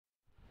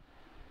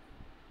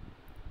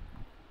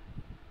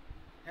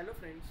Hello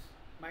friends,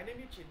 my name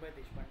is Chinmay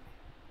Deshpande.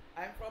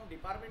 I am from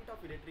Department of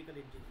Electrical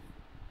Engineering.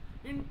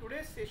 In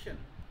today's session,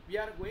 we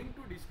are going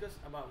to discuss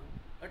about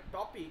a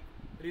topic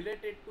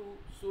related to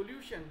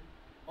solution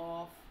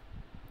of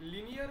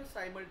linear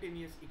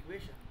simultaneous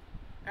equation,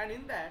 and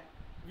in that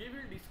we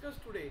will discuss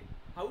today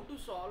how to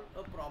solve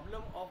a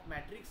problem of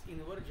matrix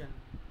inversion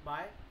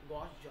by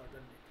Gauss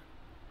Jordan method.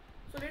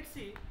 So let's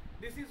see,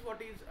 this is what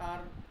is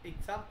our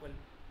example.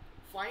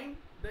 Find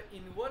the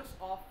inverse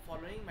of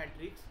following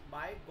matrix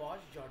by Gauss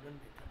Jordan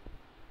method.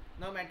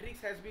 Now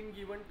matrix has been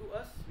given to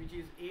us, which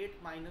is 8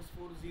 minus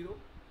 4 0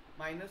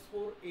 minus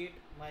 4 8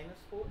 minus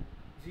 4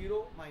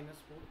 0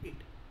 minus 4 8.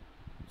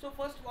 So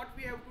first what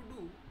we have to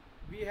do,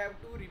 we have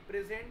to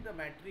represent the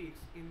matrix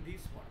in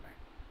this format.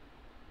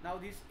 Now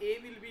this A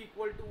will be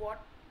equal to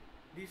what?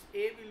 This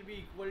A will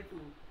be equal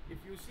to, if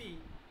you see,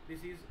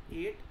 this is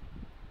 8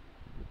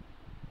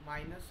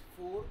 minus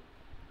 4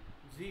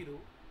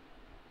 0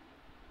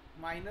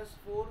 minus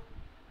 4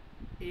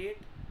 8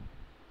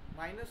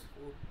 minus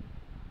 4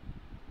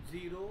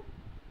 0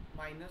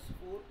 minus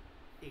 4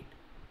 8.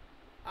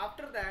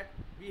 After that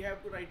we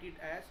have to write it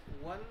as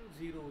 1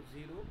 0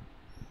 0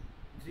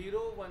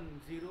 0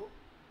 1 0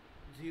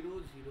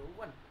 0 0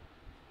 1,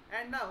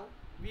 and now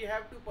we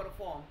have to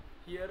perform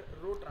here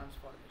row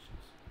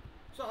transformations.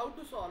 So how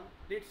to solve?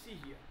 Let's see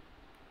here.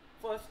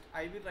 First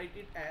I will write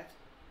it as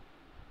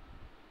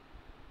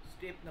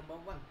step number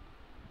 1.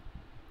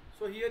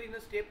 So here in a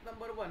step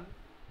number 1,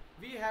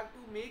 we have to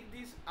make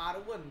this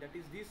R1, that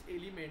is this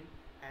element,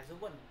 as a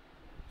 1.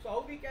 So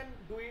how we can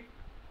do it?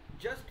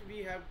 Just we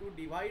have to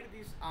divide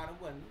this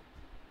R1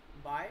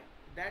 by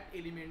that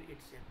element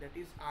itself, that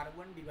is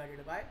R1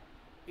 divided by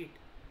 8.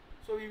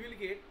 So we will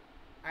get,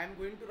 I am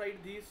going to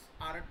write this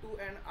R2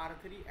 and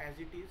R3 as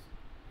it is,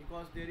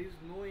 because there is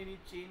no any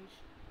change.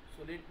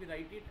 So let me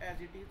write it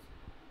as it is.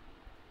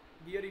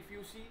 Here if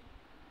you see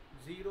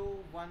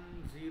 0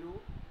 1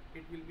 0,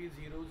 it will be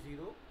 0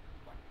 0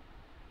 1.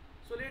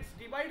 So let's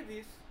divide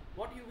this.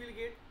 What you will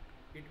get?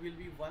 It will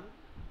be 1.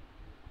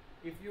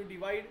 If you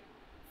divide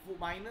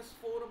minus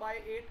 4 by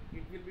 8,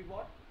 it will be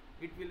what?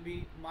 It will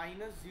be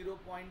minus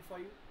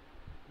 0.5.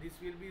 This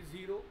will be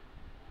 0.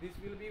 This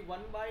will be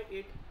 1 by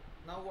 8.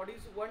 Now what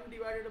is 1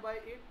 divided by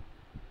 8?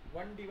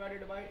 1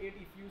 divided by 8,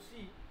 if you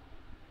see,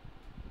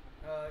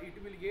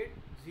 it will get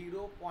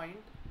 0.125.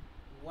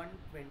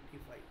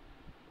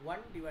 1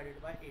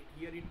 divided by 8.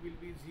 Here it will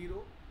be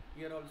 0.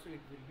 Here also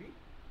it will be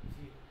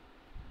 0.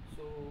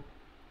 So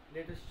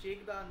let us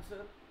check the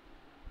answer.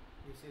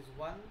 This is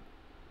 1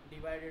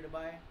 divided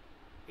by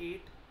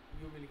 8.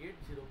 You will get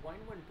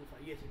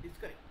 0.125. Yes, it is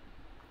correct.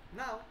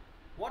 Now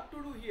what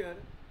to do here?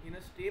 In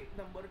a step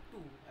number 2,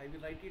 I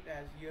will write it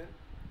as here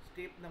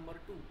step number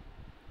 2.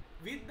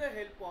 With the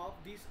help of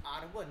this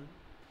R1,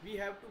 we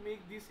have to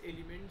make this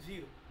element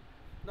 0.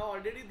 Now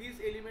already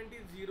this element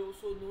is 0,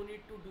 so no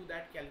need to do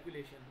that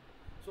calculation.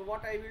 So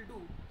what I will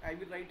do, I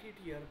will write it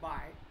here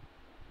by,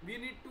 we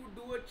need to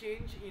do a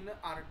change in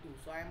R2.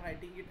 So I am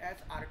writing it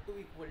as R2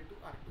 equal to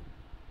R2.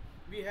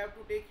 We have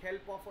to take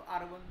help of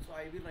R1, so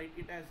I will write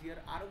it as here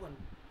R1.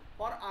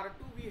 For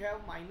R2 we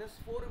have minus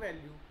 4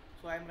 value,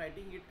 so I am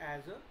writing it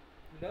as a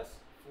plus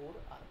 4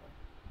 R1.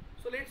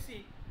 So let's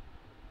see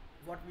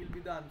what will be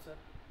the answer.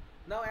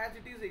 Now as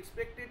it is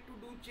expected to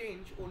do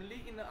change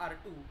only in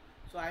R2,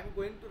 so I am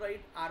going to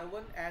write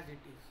R1 as it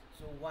is.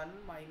 So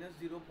 1 minus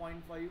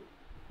 0.5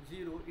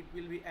 0, it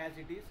will be as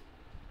it is.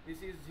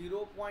 This is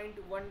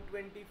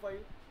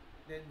 0.125,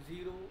 then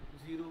 0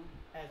 0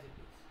 as it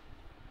is.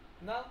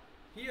 Now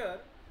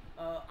here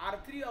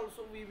R3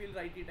 also we will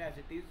write it as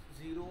it is.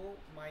 0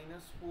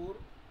 minus 4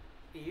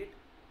 8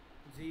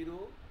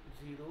 0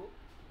 0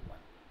 1.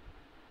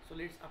 So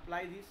let's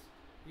apply this.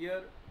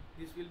 Here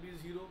this will be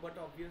 0, but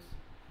obvious.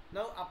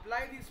 Now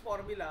apply this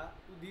formula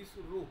to this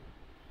row.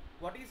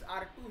 What is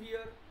R2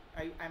 here?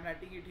 I am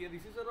writing it here.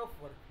 This is a rough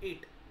work.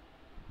 8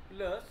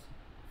 plus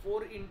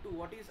 4 into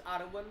what is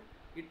R1?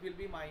 It will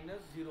be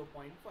minus 0.5.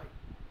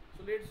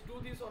 So let's do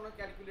this on a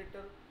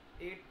calculator.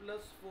 8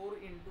 plus 4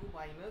 into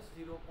minus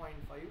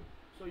 0.5.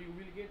 So you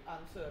will get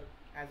answer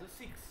as a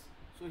 6.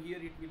 So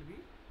here it will be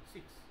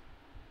 6.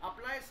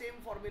 Apply same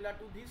formula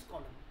to this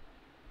column.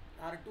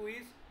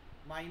 R2 is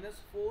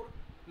minus 4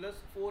 plus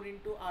 4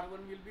 into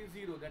R1 will be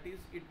 0. That is,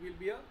 it will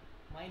be a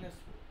minus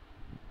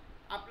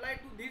 4. Apply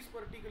to this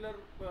particular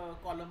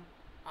column.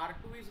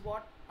 R2 is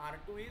what?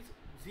 R2 is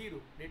 0.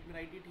 Let me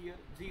write it here.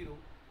 0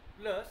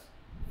 plus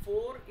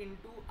 4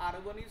 into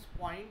R1 is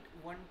 0.125.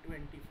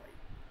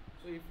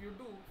 So if you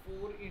do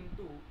 4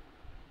 into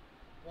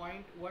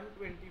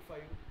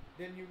 0.125,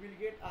 then you will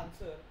get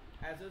answer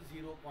as a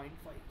 0.5.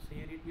 So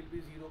here it will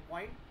be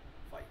 0.5.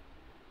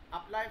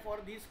 Apply for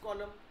this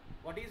column.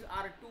 What is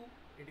R2?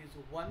 It is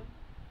 1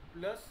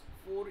 plus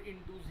 4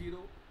 into 0.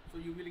 So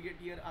you will get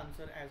here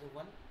answer as a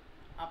 1.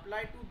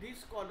 Apply to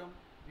this column,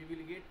 we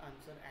will get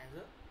answer as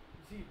a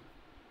 0.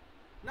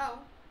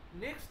 Now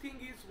next thing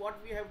is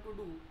what we have to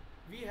do.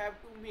 We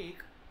have to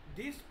make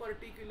this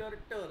particular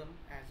term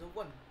as a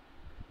 1.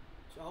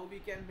 So how we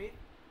can make?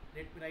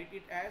 Let me write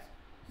it as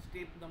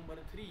step number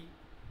 3.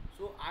 So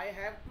So I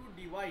have to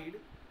divide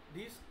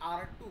this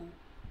R2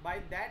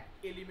 by that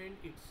element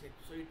itself.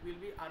 So it will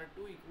be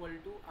R2 equal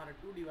to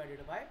R2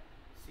 divided by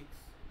 6.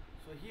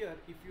 So here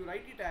if you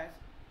write it as,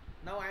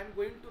 now I am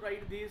going to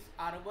write this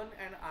R1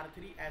 and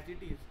R3 as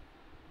it is.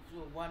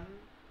 So 1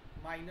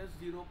 minus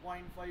 0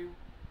 0.5,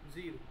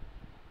 0,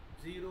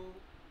 0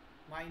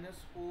 minus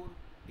 4,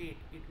 8,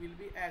 it will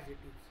be as it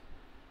is.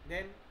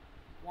 Then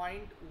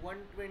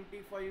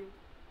 0.125,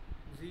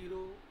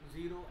 0,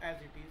 0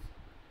 as it is,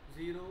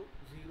 0,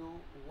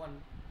 0,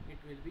 1, it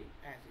will be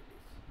as it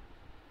is.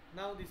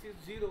 Now this is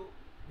 0,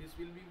 this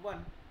will be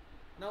 1.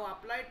 Now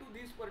apply to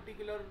this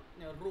particular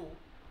row,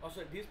 or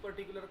sorry, this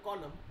particular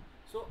column.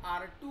 So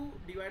R2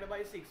 divided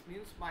by 6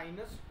 means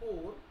minus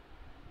 4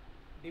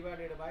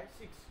 divided by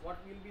 6. What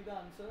will be the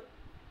answer?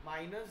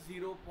 Minus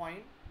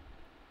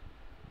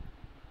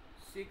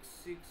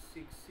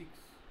 0.6666.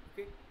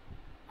 Okay.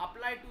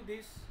 Apply to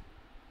this.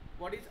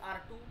 What is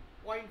R2?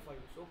 0.5.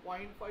 So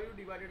 0.5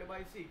 divided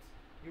by 6,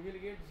 you will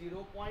get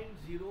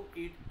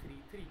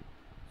 0.0833.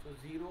 So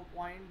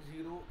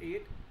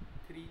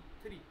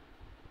 0.0833.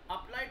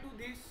 Apply to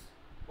this.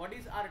 What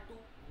is R2?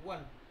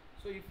 1.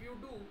 So if you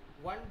do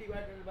 1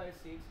 divided by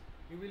 6,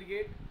 you will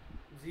get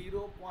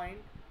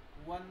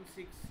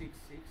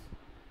 0.1666,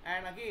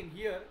 and again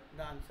here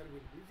the answer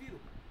will be 0.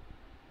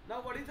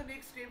 Now what is the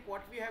next step?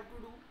 What we have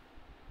to do?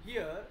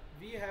 Here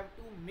we have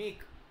to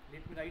make,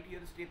 let me write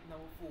here step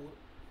number 4.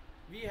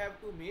 We have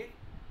to make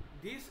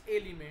this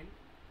element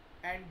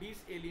and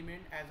this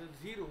element as a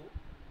 0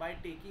 by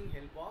taking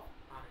help of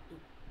R2.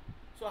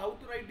 So how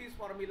to write this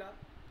formula?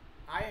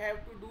 I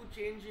have to do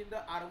change in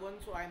the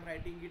R1, so I am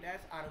writing it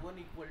as R1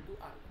 equal to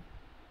R1.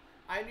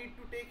 I need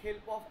to take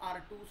help of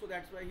R2, so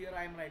that's why here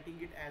I am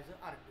writing it as a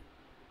R2.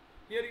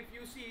 Here if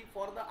you see,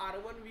 for the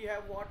R1 we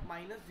have what?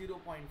 Minus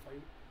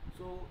 0.5.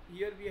 So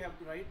here we have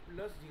to write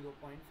plus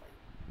 0.5.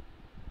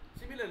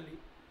 Similarly,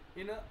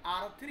 in a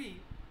R3,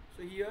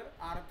 so here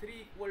R3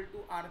 equal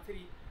to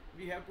R3,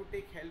 we have to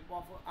take help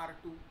of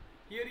R2.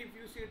 Here if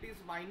you see it is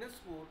minus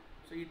 4,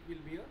 so it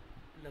will be a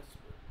plus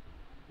 4.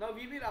 Now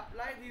we will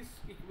apply this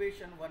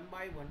equation one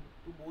by one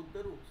to both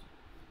the rows.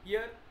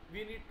 Here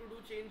we need to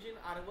do change in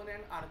R1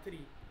 and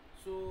R3.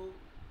 So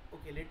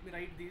okay, let me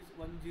write this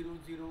 1 0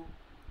 0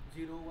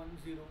 0 1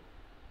 0.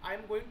 I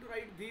am going to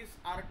write this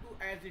R2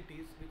 as it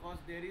is because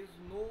there is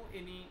no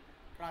any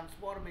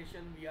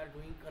transformation we are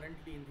doing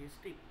currently in this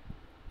step.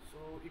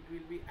 So it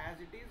will be as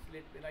it is.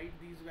 Let me write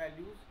these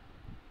values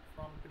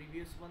from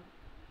previous one.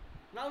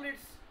 Now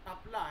let's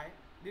apply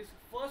this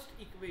first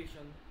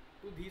equation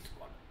to this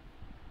column.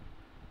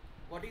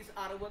 What is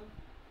R1?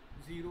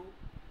 0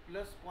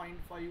 plus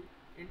 0.5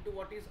 into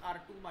what is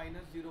R2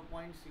 minus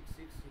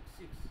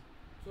 0.6666.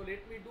 So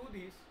let me do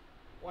this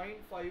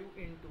 0.5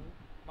 into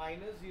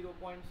minus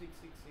 0.6666.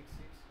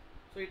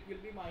 So it will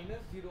be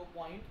minus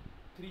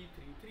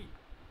 0.333.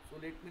 So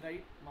let me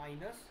write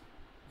minus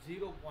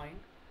 0.3333.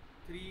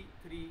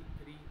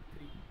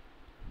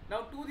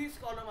 Now to this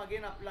column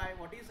again apply.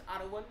 What is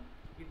R1?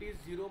 It is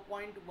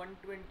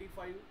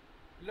 0.125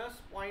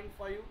 plus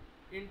 0.5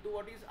 into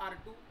what is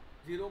R2?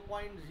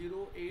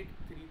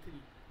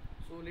 0.0833.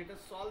 So let us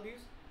solve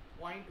this.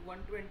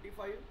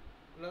 0.125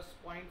 plus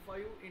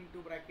 0.5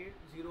 into bracket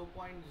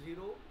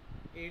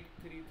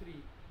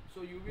 0.0833. So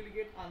you will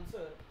get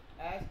answer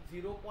as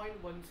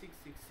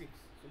 0.1666.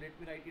 So let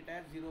me write it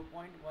as 0.1666.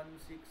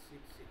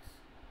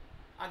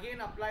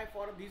 Again apply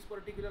for this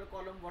particular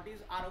column. What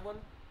is R1?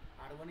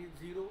 R1 is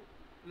 0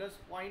 plus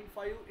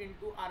 0.5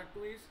 into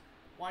R2 is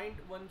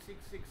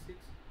 0.1666.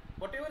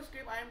 Whatever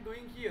step I am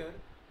doing here,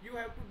 you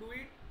have to do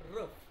it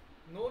rough.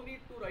 No need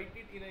to write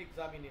it in an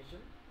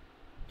examination.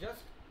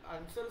 Just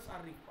answers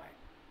are required.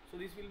 So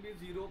this will be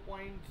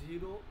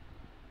 0.0833.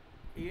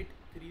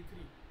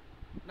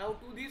 Now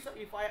to this,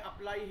 if I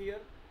apply here,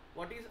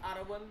 what is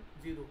R1?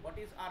 0. What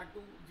is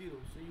R2?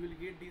 0. So you will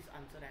get this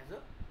answer as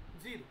a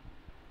 0.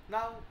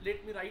 Now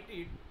let me write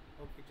it.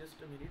 Okay, just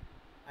a minute.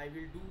 I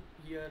will do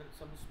here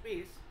some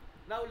space.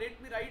 Now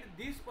let me write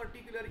this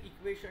particular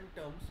equation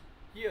terms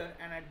here,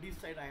 and at this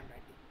side I am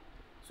writing.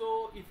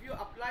 So if you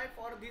apply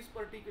for this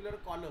particular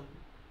column,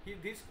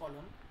 this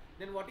column,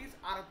 then what is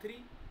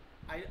R3?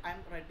 I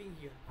am writing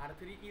here.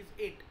 R3 is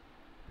 8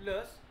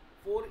 plus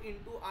 4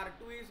 into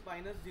R2 is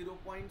minus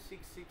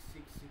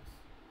 0.6666.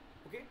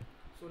 Okay.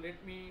 So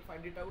let me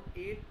find it out.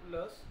 8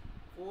 plus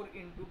 4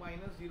 into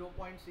minus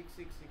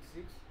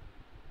 0.6666.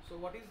 So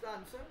what is the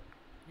answer?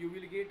 You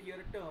will get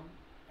your term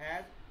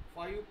as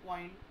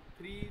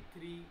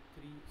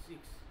 5.3336.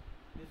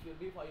 This will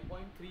be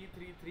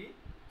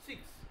 5.3336.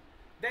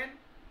 Then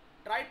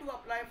try to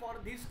apply for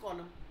this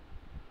column.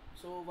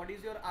 So what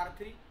is your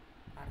R3?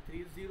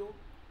 R3 is 0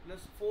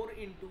 plus 4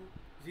 into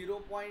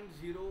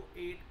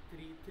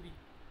 0.0833.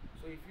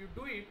 So if you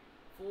do it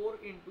 4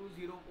 into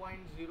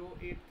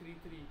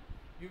 0.0833,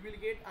 you will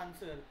get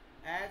answer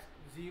as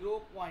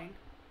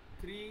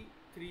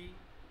 0.3332.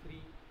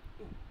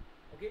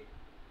 Okay.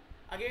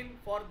 Again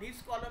for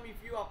this column,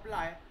 if you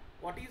apply,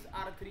 what is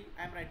R3?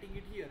 I am writing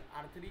it here.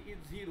 R3 is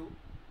 0.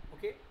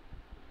 Okay.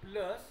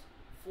 Plus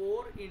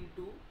 4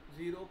 into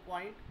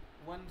 0.0833.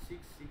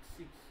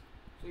 0.1666.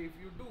 So if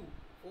you do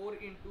 4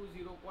 into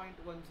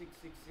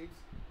 0.1666,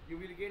 you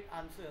will get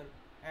answer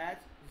as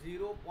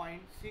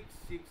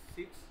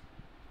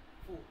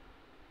 0.6664.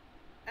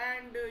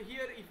 And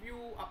here if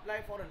you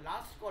apply for a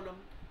last column,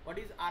 what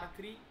is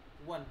R3?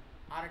 1,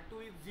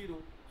 R2 is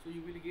 0, so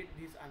you will get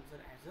this answer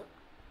as a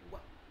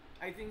 1.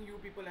 I think you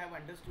people have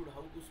understood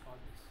how to solve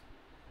this.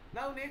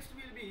 Now next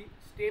will be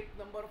step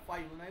number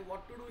 5. Now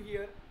what to do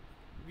here?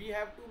 We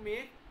have to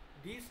make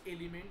this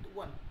element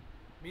 1,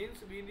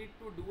 means we need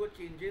to do a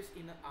changes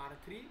in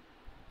R3.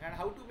 And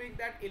how to make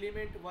that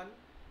element 1?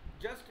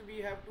 Just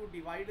we have to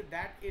divide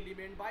that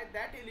element by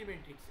that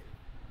element itself.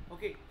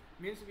 Okay,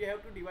 means we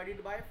have to divide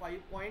it by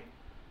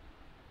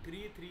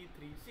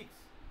 5.3336.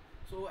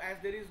 so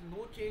as there is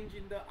no change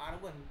in the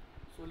R1,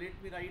 so let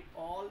me write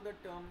all the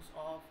terms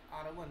of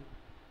R1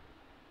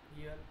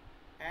 here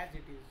as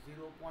it is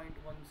 0.1666,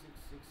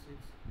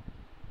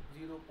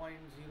 0.0833,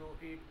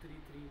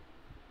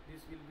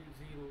 this will be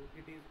 0,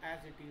 it is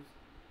as it is.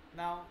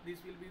 Now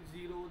this will be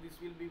 0, this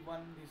will be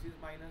 1, this is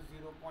minus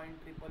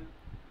 0.666,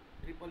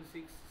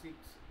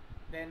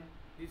 then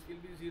this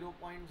will be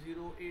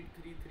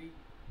 0.0833,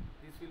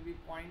 this will be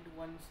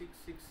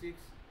 0.1666,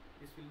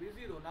 this will be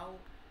 0. Now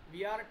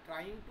we are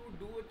trying to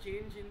do a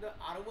change in the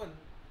R1,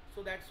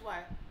 so that's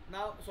why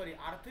now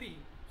R3,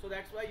 so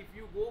that's why if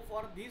you go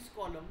for this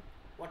column,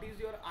 what is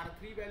your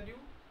R3 value?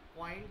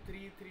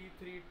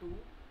 0.3332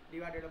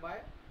 divided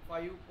by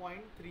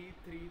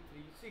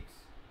 5.3336.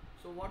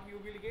 so what you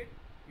will get?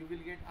 You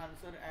will get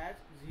answer as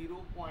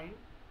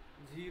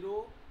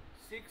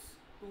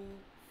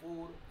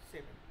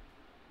 0.06247.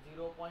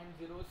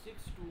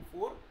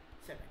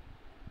 0.06247.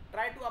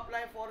 Try to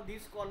apply for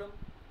this column,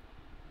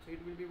 so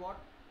it will be what?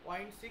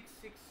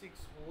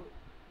 0.6664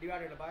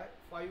 divided by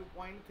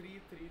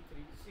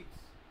 5.3336.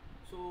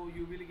 so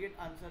you will get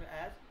answer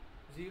as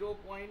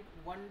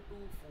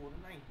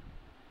 0.1249.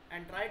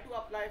 and try to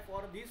apply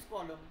for this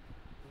column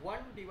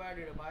 1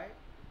 divided by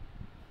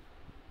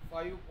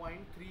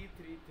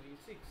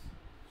 5.3336.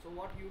 so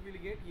what you will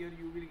get here?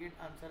 You will get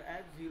answer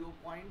as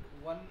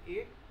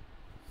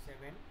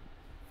 0.1874.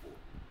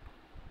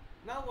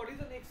 now what is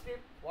the next step?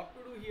 What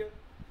to do here?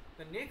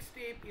 The next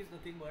step is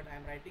nothing but I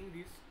am writing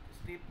this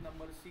step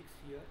number 6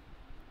 here.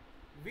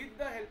 With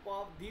the help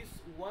of this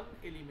one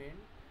element,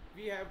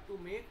 we have to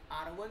make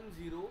R1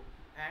 0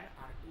 and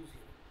R2 0.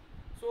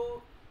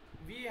 So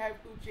we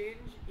have to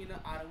change in a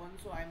R1,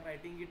 so I am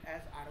writing it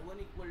as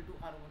R1 equal to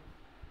R1.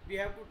 We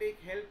have to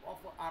take help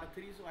of a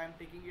R3, so I am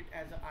taking it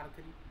as a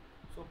R3.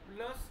 So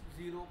plus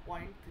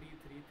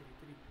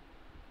 0.3333.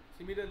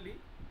 Similarly,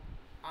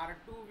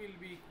 R2 will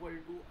be equal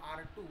to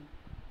R2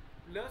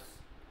 plus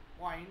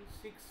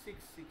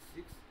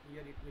 0.6666.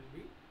 Here it will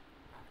be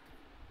R3.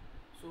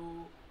 So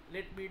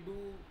let me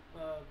do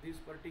this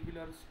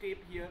particular step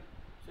here.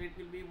 So it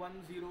will be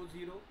 1 0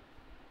 0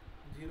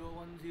 0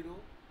 1 0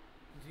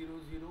 0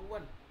 0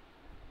 1.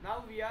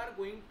 Now we are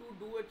going to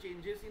do a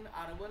changes in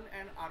R1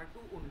 and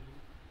R2 only.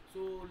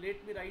 So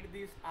let me write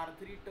this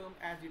R3 term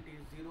as it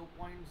is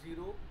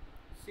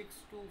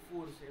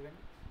 0.06247,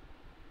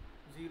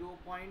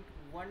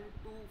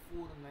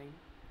 0.1249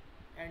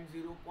 and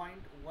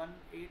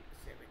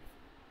 0.187.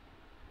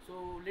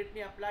 So let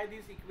me apply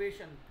this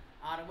equation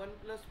R1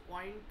 plus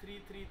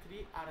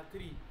 0.333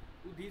 R3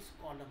 to this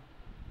column.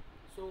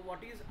 So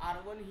what is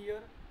R1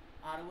 here?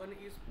 R1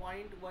 is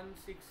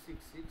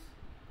 0.1666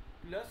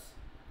 plus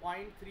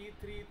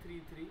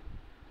 0.3333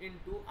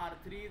 into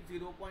R3 is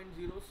 0.06247.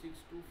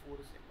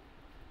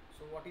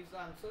 So what is the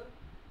answer?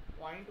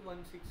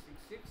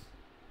 0.1666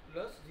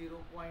 plus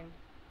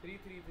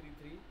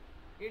 0.3333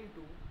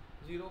 into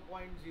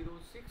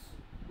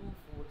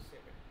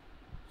 0.06247.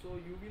 So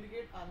you will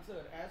get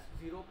answer as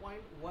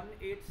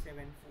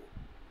 0.1874.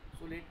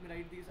 So let me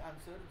write this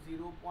answer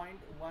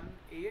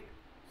 0.1874.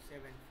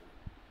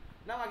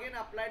 Now again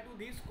apply to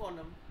this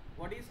column.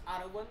 What is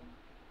R1?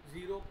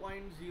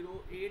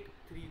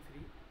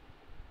 0.0833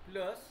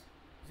 plus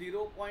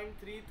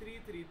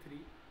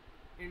 0.3333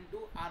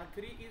 into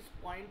R3 is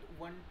 0.1249.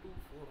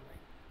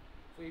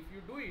 So if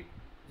you do it,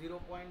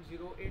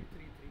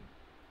 0.0833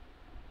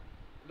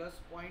 plus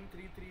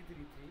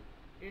 0.3333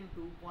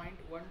 into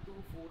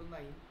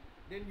 0.1249,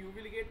 then you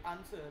will get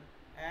answer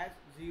as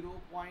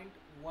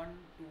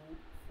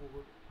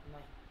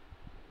 0.1249.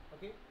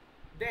 Okay,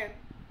 then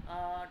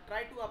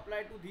try to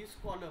apply to this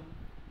column.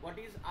 What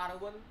is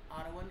R1?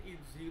 R1 is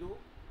 0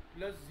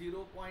 plus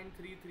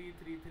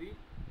 0.3333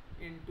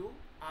 into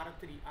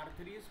R3.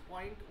 R3 is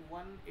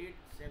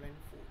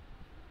 0.1874.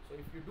 So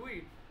if you do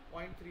it,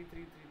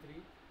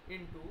 0.3333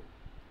 into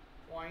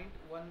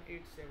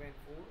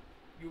 0.1874,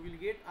 you will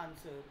get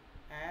answer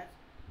as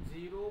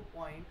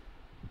 0.06246.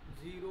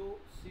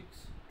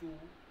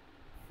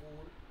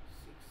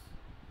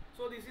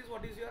 So this is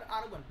what is your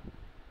R1.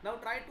 Now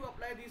try to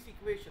apply this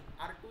equation,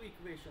 R2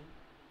 equation.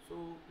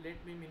 So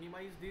let me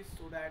minimize this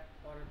so that,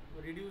 or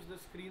reduce the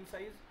screen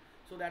size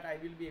so that I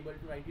will be able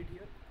to write it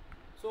here.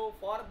 So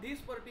for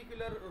this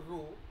particular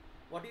row,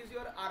 what is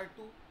your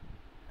R2?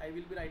 I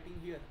will be writing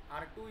here.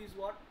 R2 is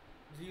what?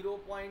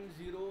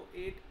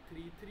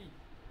 0.0833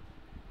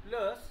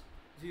 plus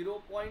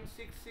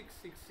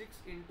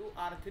 0.6666 into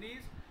R3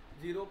 is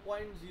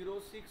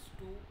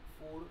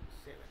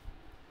 0.06247.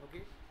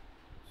 Okay,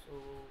 so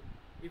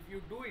if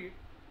you do it,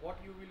 what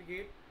you will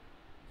get,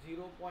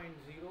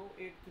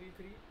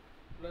 0.0833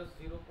 plus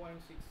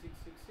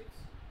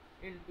 0.6666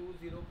 into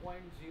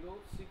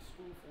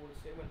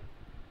 0.06247.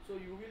 So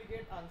you will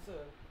get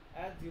answer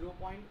as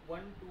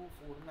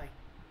 0.1249.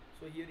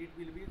 So here it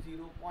will be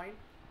 0.1249.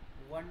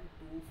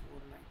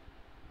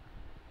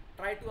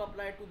 Try to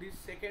apply to this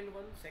second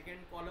one, second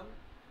column.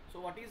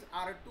 So what is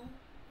R2?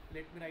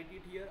 Let me write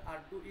it here.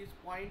 R2 is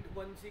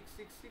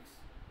 0.1666.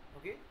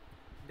 Okay,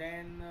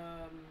 then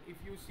if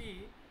you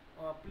see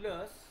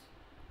plus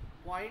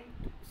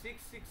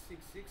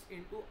 0.6666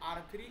 into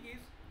R3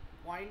 is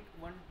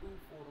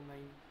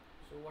 0.1249.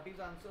 So what is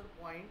answer?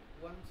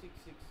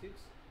 0.1666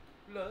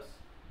 plus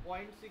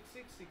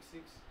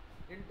 0.6666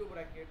 into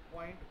bracket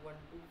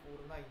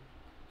 0.1249.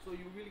 So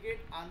you will get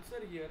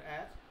answer here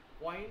as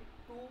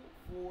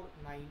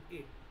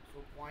 0.2498.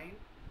 So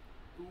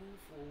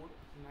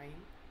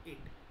 0.2498,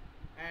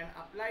 and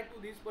apply to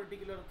this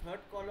particular third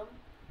column.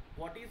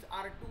 What is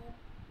R2?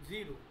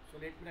 0. So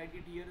let me write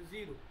it here,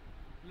 0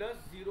 plus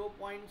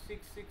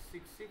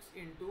 0.6666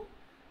 into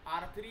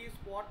R3 is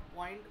what?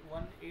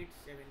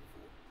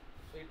 0.1874.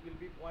 So it will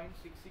be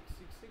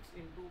 0.6666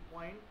 into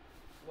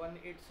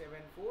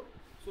 0.1874.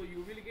 So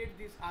you will get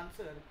this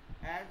answer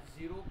as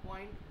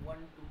 0.1249.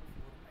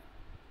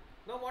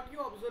 Now what you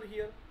observe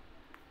here?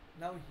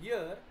 Now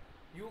here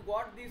you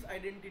got this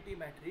identity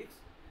matrix,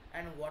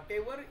 and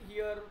whatever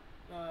here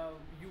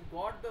you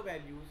got the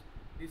values,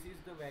 this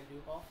is the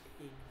value of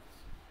A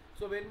inverse.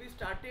 So when we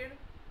started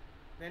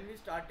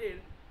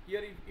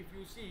here, if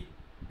you see,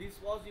 this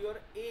was your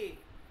A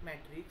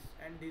matrix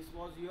and this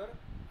was your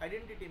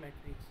identity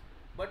matrix.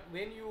 But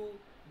when you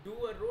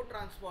do a row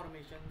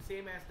transformation,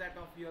 same as that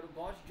of your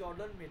Gauss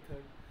Jordan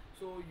method,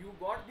 so you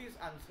got this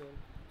answer.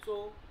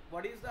 So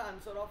what is the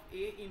answer of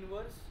A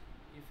inverse?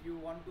 If you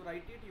want to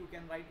write it, you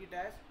can write it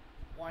as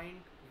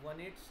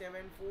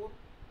 0.1874,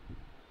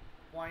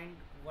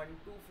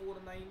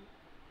 0.1249,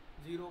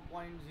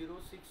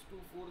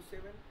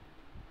 0.06247.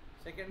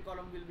 Second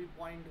column will be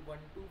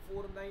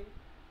 0.1249,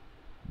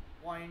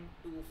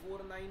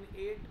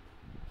 0.2498,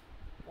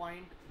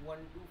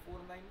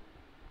 0.1249.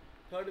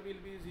 Third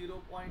will be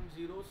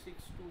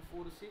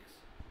 0.06246,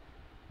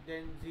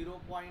 then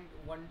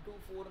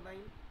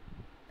 0.1249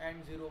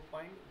 and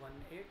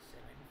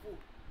 0.1874.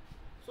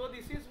 So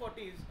this is what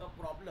is a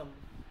problem,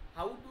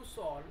 how to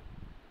solve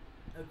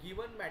a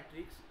given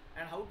matrix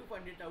and how to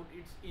find it out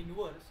its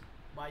inverse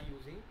by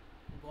using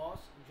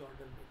Gauss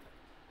Jordan method.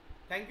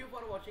 Thank you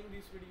for watching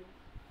this video.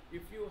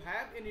 If you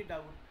have any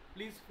doubt,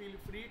 please feel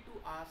free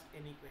to ask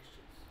any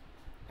questions.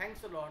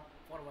 Thanks a lot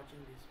for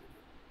watching this video.